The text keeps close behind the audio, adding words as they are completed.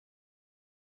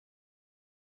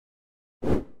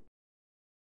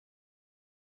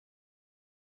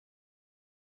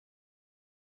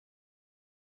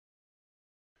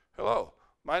Hello,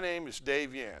 my name is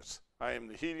Dave Yance. I am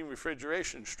the heating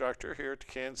refrigeration instructor here at the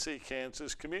Kansas City,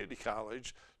 Kansas Community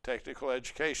College Technical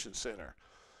Education Center.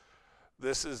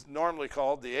 This is normally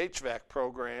called the HVAC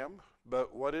program,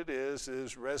 but what it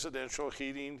is residential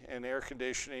heating and air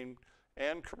conditioning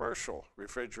and commercial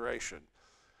refrigeration.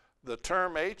 The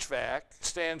term HVAC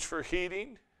stands for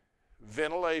heating,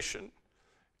 ventilation,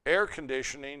 air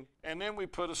conditioning, and then we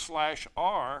put a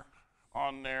 /R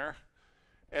on there,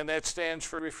 and that stands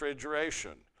for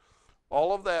refrigeration.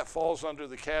 All of that falls under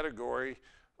the category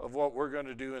of what we're going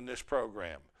to do in this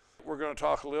program. We're going to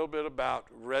talk a little bit about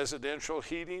residential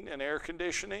heating and air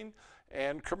conditioning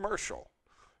and commercial,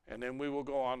 and then we will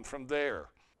go on from there.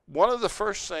 One of the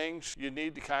first things you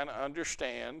need to kind of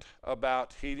understand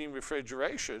about heating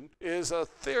refrigeration is a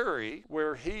theory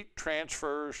where heat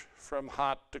transfers from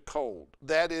hot to cold.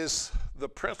 That is the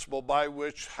principle by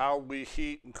which how we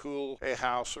heat and cool a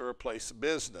house or a place of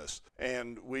business.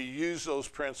 And we use those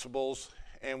principles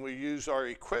and we use our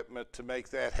equipment to make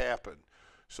that happen.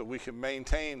 So we can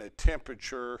maintain a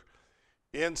temperature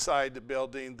inside the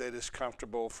building that is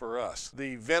comfortable for us.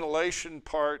 The ventilation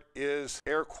part is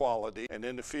air quality, and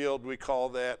in the field we call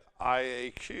that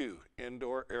IAQ,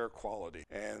 indoor air quality.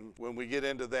 And when we get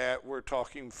into that, we're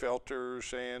talking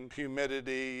filters and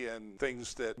humidity and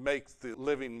things that make the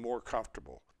living more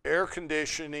comfortable. Air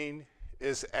conditioning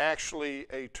is actually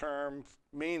a term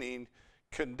meaning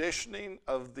conditioning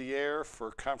of the air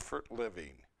for comfort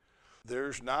living.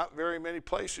 There's not very many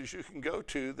places you can go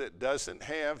to that doesn't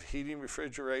have heating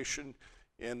refrigeration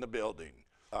in the building.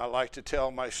 I like to tell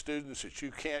my students that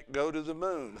you can't go to the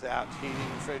moon without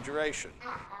heating refrigeration.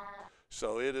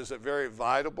 So it is a very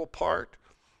vital part.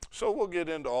 So we'll get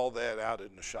into all that out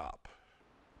in the shop.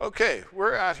 Okay,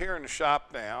 we're out here in the shop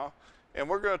now, and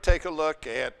we're going to take a look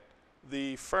at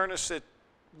the furnace that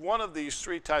one of these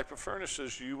three type of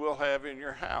furnaces you will have in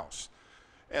your house.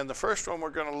 And the first one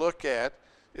we're going to look at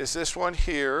is this one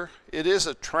here. It is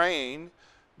a Train,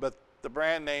 but the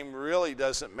brand name really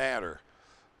doesn't matter.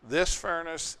 This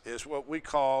furnace is what we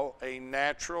call a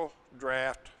natural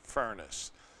draft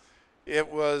furnace. It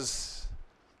was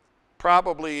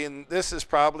probably this is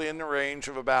probably in the range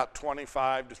of about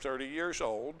 25 to 30 years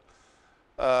old.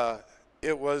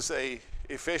 It was a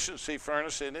efficiency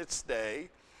furnace in its day,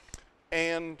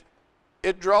 and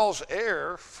it draws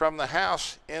air from the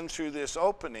house in through this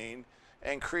opening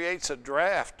and creates a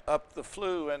draft up the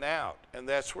flue and out, and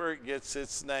that's where it gets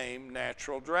its name,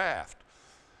 natural draft.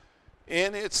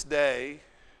 In its day,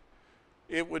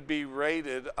 it would be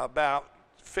rated about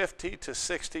 50 to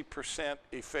 60%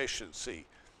 efficiency,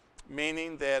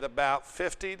 meaning that about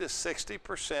 50 to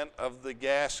 60% of the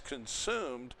gas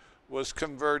consumed was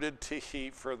converted to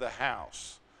heat for the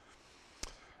house.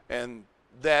 And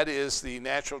that is the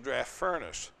natural draft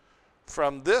furnace.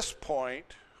 From this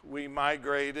point, we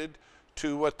migrated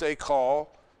to what they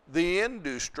call the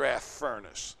induced draft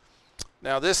furnace.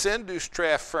 Now this induced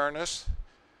draft furnace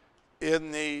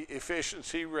in the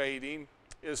efficiency rating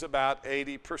is about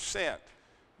 80%,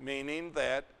 meaning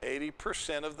that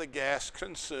 80% of the gas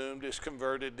consumed is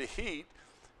converted to heat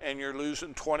and you're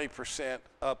losing 20%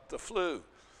 up the flue.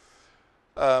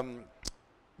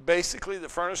 Basically the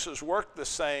furnaces work the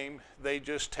same, they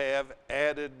just have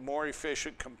added more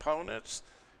efficient components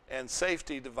and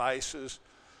safety devices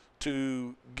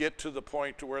to get to the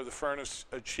point to where the furnace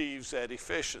achieves that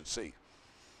efficiency.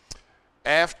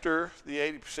 After the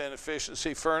 80%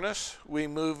 efficiency furnace, we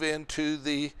move into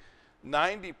the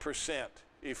 90%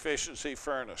 efficiency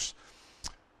furnace.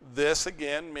 This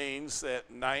again means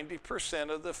that 90%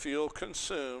 of the fuel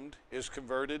consumed is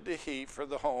converted to heat for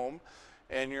the home,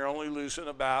 and you're only losing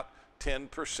about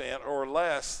 10% or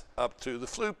less up through the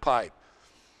flue pipe.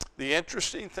 The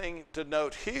interesting thing to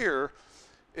note here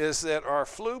is that our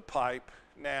flue pipe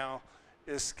now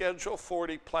is Schedule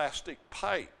 40 plastic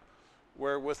pipe,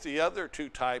 where with the other two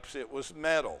types it was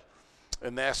metal.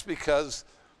 And that's because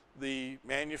the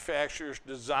manufacturers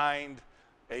designed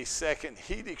a second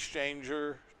heat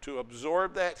exchanger to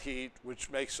absorb that heat,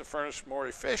 which makes the furnace more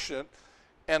efficient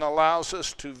and allows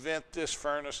us to vent this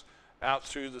furnace out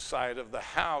through the side of the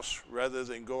house rather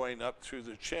than going up through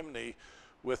the chimney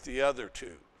with the other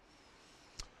two.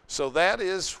 So that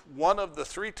is one of the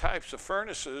three types of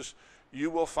furnaces you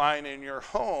will find in your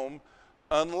home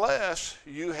unless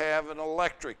you have an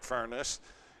electric furnace.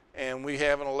 And we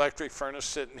have an electric furnace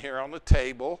sitting here on the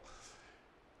table.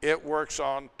 It works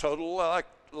on total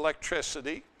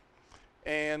electricity,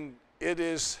 and it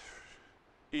is,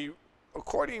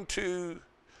 according to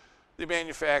the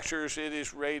manufacturers, it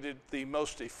is rated the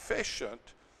most efficient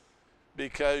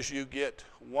because you get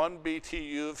 1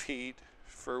 BTU of heat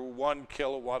for 1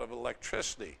 kilowatt of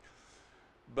electricity.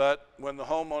 But when the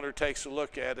homeowner takes a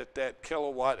look at it, that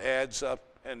kilowatt adds up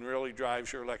and really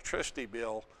drives your electricity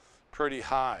bill pretty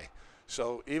high.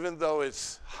 So even though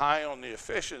it's high on the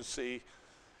efficiency,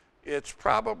 it's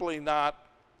probably not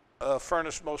a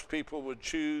furnace most people would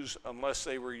choose unless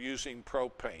they were using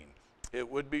propane. It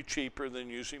would be cheaper than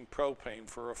using propane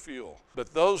for a fuel.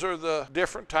 But those are the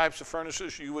different types of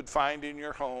furnaces you would find in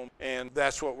your home, and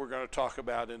that's what we're going to talk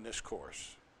about in this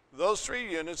course. Those 3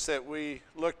 units that we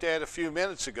looked at a few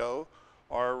minutes ago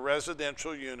are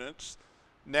residential units.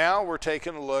 Now we're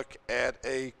taking a look at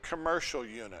a commercial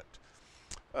unit.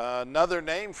 Another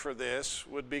name for this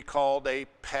would be called a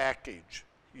package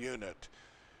unit.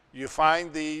 You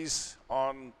find these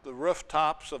on the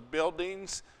rooftops of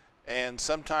buildings and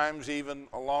sometimes even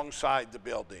alongside the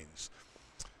buildings.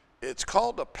 It's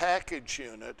called a package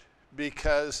unit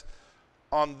because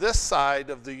on this side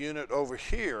of the unit over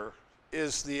here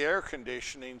is the air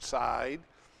conditioning side,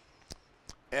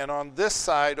 and on this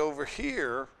side over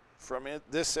here, from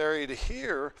this area to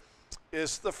here,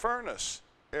 is the furnace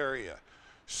area.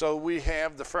 So we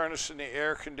have the furnace and the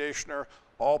air conditioner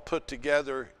all put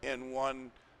together in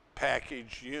one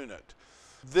package unit.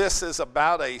 This is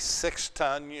about a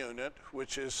 6-ton unit,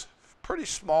 which is pretty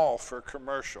small for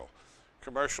commercial.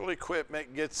 Commercial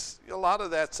equipment gets, a lot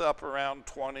of that's up around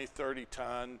 20, 30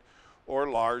 ton or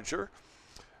larger.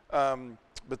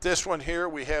 But this one here,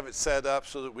 we have it set up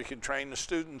so that we can train the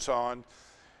students on.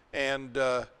 And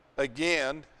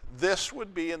again, this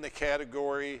would be in the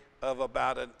category of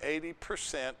about an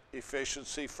 80%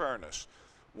 efficiency furnace.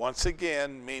 Once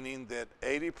again, meaning that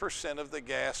 80% of the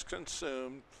gas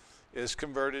consumed is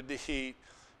converted to heat,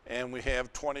 and we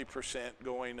have 20%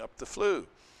 going up the flue.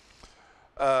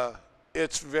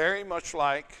 It's very much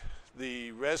like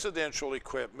the residential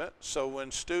equipment, so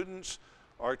when students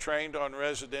are trained on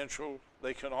residential,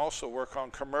 they can also work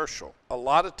on commercial. A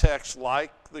lot of techs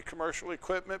like the commercial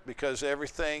equipment because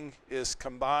everything is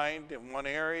combined in one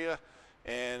area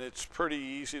and it's pretty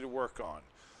easy to work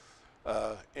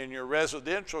on. In your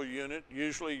residential unit,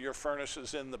 usually your furnace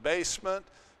is in the basement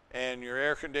and your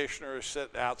air conditioner is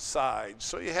set outside.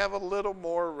 So you have a little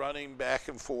more running back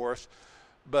and forth,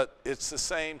 but it's the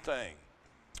same thing.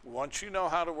 Once you know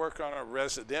how to work on a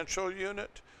residential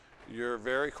unit, you're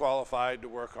very qualified to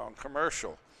work on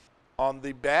commercial. On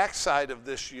the back side of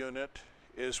this unit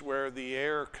is where the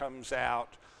air comes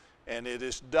out, and it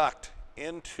is ducted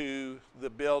into the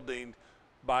building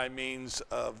by means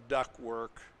of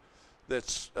ductwork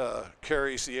that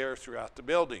carries the air throughout the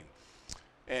building.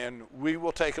 And we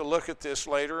will take a look at this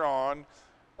later on.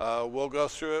 We'll go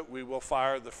through it. We will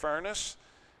fire the furnace,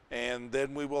 and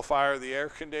then we will fire the air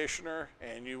conditioner,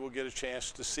 and you will get a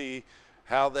chance to see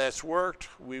how that's worked.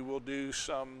 We will do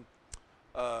some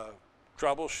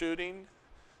troubleshooting,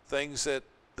 things that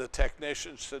the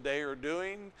technicians today are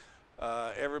doing.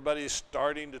 Everybody's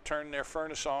starting to turn their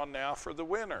furnace on now for the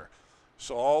winter.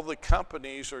 So all the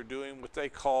companies are doing what they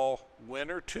call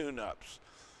winter tune-ups.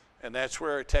 And that's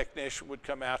where a technician would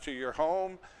come out to your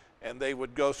home and they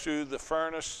would go through the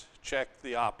furnace, check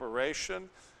the operation,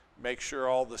 make sure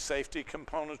all the safety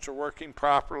components are working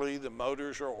properly, the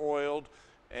motors are oiled,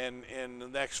 and in the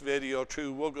next video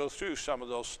too, we'll go through some of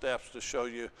those steps to show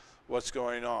you what's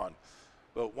going on.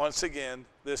 But once again,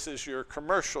 this is your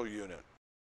commercial unit.